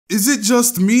Is it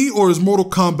just me, or is Mortal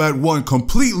Kombat 1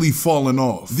 completely fallen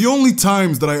off? The only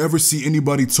times that I ever see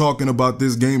anybody talking about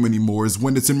this game anymore is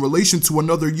when it's in relation to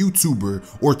another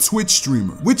YouTuber or Twitch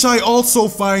streamer, which I also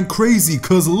find crazy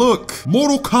cause look,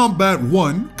 Mortal Kombat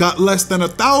 1 got less than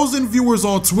 1,000 viewers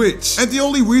on Twitch, and the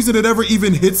only reason it ever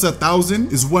even hits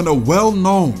 1,000 is when a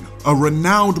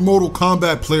renowned Mortal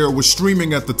Kombat player was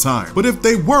streaming at the time. But if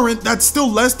they weren't, that's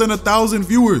still less than 1,000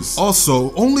 viewers.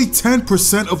 Also, only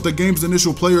 10% of the game's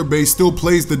initial player base still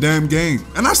plays the damn game.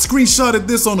 And I screenshotted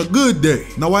this on a good day.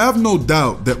 Now I have no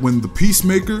doubt that when the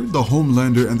Peacemaker, the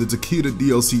Homelander, and the Takeda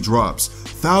DLC drops,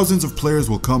 thousands of players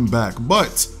will come back,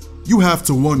 but you have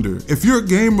to wonder, if your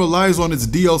game relies on its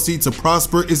DLC to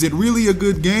prosper, is it really a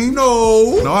good game?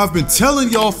 No! Now I've been telling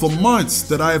y'all for months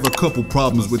that I have a couple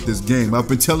problems with this game. I've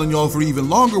been telling y'all for even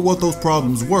longer what those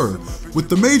problems were, with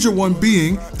the major one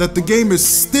being that the game is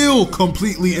still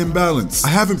completely imbalanced. I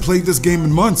haven't played this game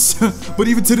in months, but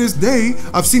even to this day,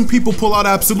 I've seen people pull out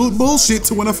absolute bullshit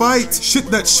to win a fight. Shit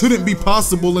that shouldn't be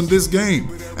possible in this game.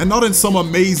 And not in some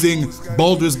amazing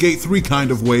Baldur's Gate 3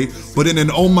 kind of way, but in an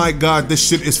oh my god, this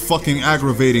shit is fucking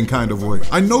aggravating kind of way.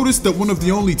 I noticed that one of the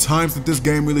only times that this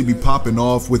game really be popping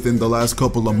off within the last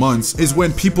couple of months is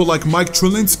when people like Mike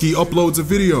Trelinsky uploads a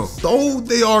video. Though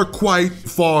they are quite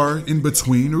far in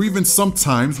between, or even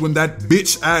sometimes when that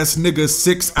bitch ass nigga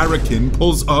 6 Arakin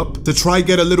pulls up to try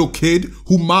get a little kid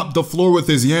who mopped the floor with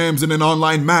his yams in an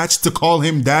online match to call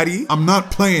him daddy. I'm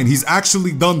not playing, he's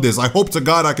actually done this. I hope to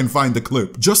god I can find the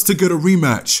clip. Just to get a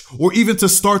rematch, or even to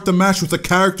start the match with a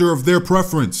character of their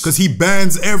preference, cause he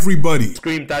bans everybody.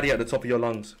 Scream daddy at the top of your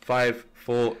lungs. 5,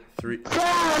 4, 3.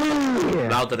 Daddy!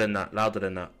 Louder than that, louder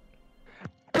than that.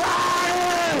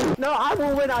 Daddy! No, I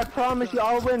will win, I promise you,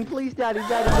 I'll win. Please, daddy,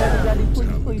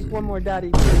 please, one more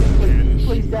daddy,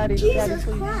 please, daddy,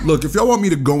 please. Look, if y'all want me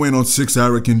to go in on 6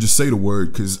 Arakin, just say the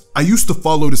word, cause I used to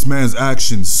follow this man's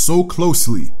actions so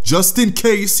closely, just in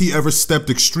case he ever stepped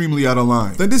extremely out of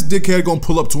line. Then this dickhead gonna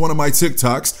pull up to one of my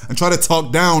TikToks and try to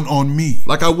talk down on me,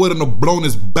 like I wouldn't have blown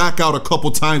his back out a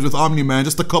couple times with Omni-Man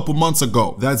just a couple months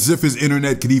ago. That's if his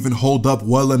internet could even hold up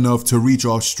well enough to reach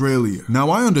Australia. Now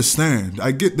I understand,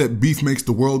 I get that beef makes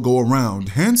the world go around,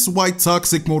 hence why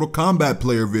toxic Mortal Kombat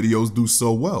player videos do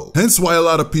so well. Hence why a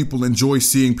lot of people enjoy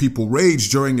seeing people rage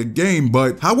during a game,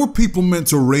 but how are people meant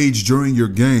to rage during your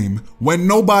game when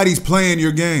nobody's playing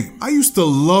your game? I used to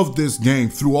love this game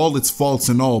through all its faults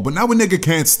and all, but now a nigga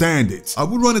can't stand it. I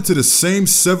would run into the same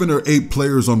 7 or 8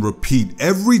 players on repeat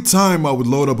every time I would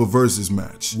load up a versus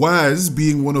match, Waz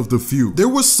being one of the few. There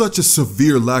was such a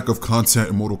severe lack of content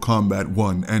in Mortal Kombat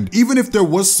 1, and even if there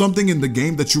was something in the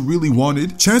game that you really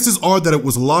wanted, chances are that it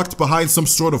was locked behind some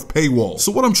sort of paywall.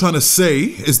 So what I'm trying to say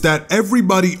is that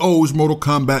everybody owes Mortal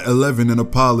Kombat 11 an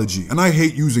apology. And I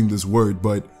hate using this word,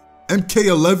 but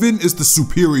MK11 is the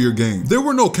superior game. There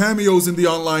were no cameos in the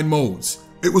online modes.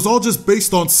 It was all just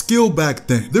based on skill back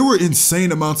then. There were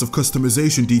insane amounts of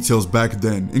customization details back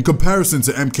then in comparison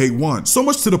to MK1. So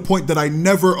much to the point that I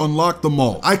never unlocked them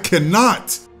all. I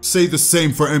cannot say the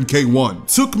same for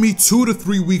MK1. Took me 2 to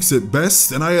 3 weeks at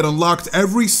best, and I had unlocked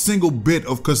every single bit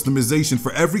of customization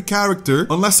for every character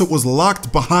unless it was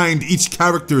locked behind each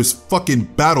character's fucking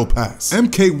battle pass.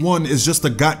 MK1 is just a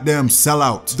goddamn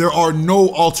sellout. There are no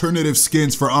alternative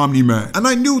skins for Omni-Man, and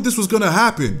I knew this was gonna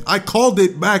happen. I called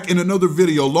it back in another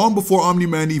video long before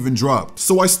Omni-Man even dropped.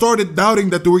 So I started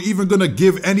doubting that they were even gonna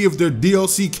give any of their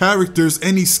DLC characters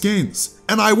any skins.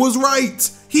 And I was right!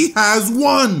 He has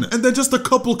one! And then just a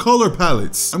couple color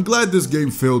palettes. I'm glad this game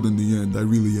failed in the end, I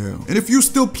really am. And if you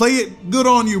still play it, good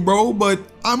on you, bro, but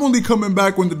I'm only coming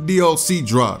back when the DLC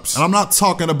drops. And I'm not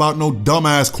talking about no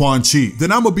dumbass Quan Chi.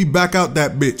 Then I'ma be back out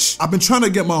that bitch. I've been trying to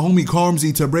get my homie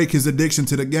Carmsy to break his addiction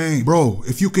to the game. Bro,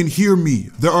 if you can hear me,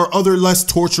 there are other less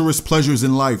torturous pleasures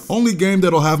in life. Only game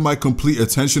that'll have my complete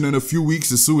attention in a few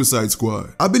weeks is Suicide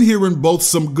Squad. I've been hearing both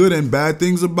some good and bad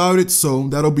things about it, so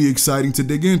that'll be exciting to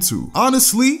dig into.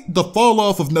 Honestly, the fall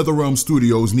off of NetherRealm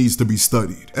Studios needs to be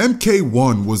studied.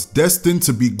 MK1 was destined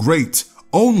to be great,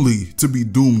 only to be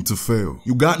doomed to fail.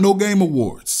 You got no game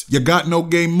awards, you got no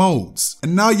game modes,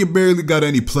 and now you barely got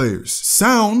any players.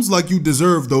 Sounds like you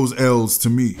deserve those L's to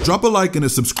me. Drop a like and a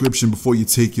subscription before you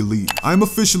take your leave. I'm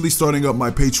officially starting up my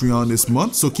Patreon this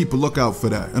month, so keep a lookout for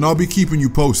that, and I'll be keeping you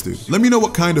posted. Let me know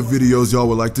what kind of videos y'all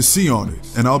would like to see on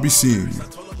it, and I'll be seeing you.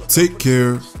 Take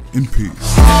care and peace.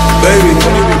 Baby,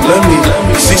 let me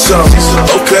see some.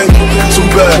 Okay, too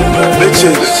bad.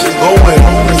 Bitches going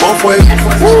both ways.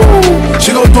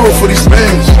 She gon' do it for these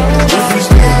fans.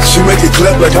 She make it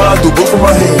clap like how I do both of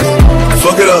my hands.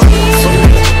 Fuck it up,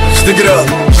 stick it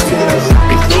up.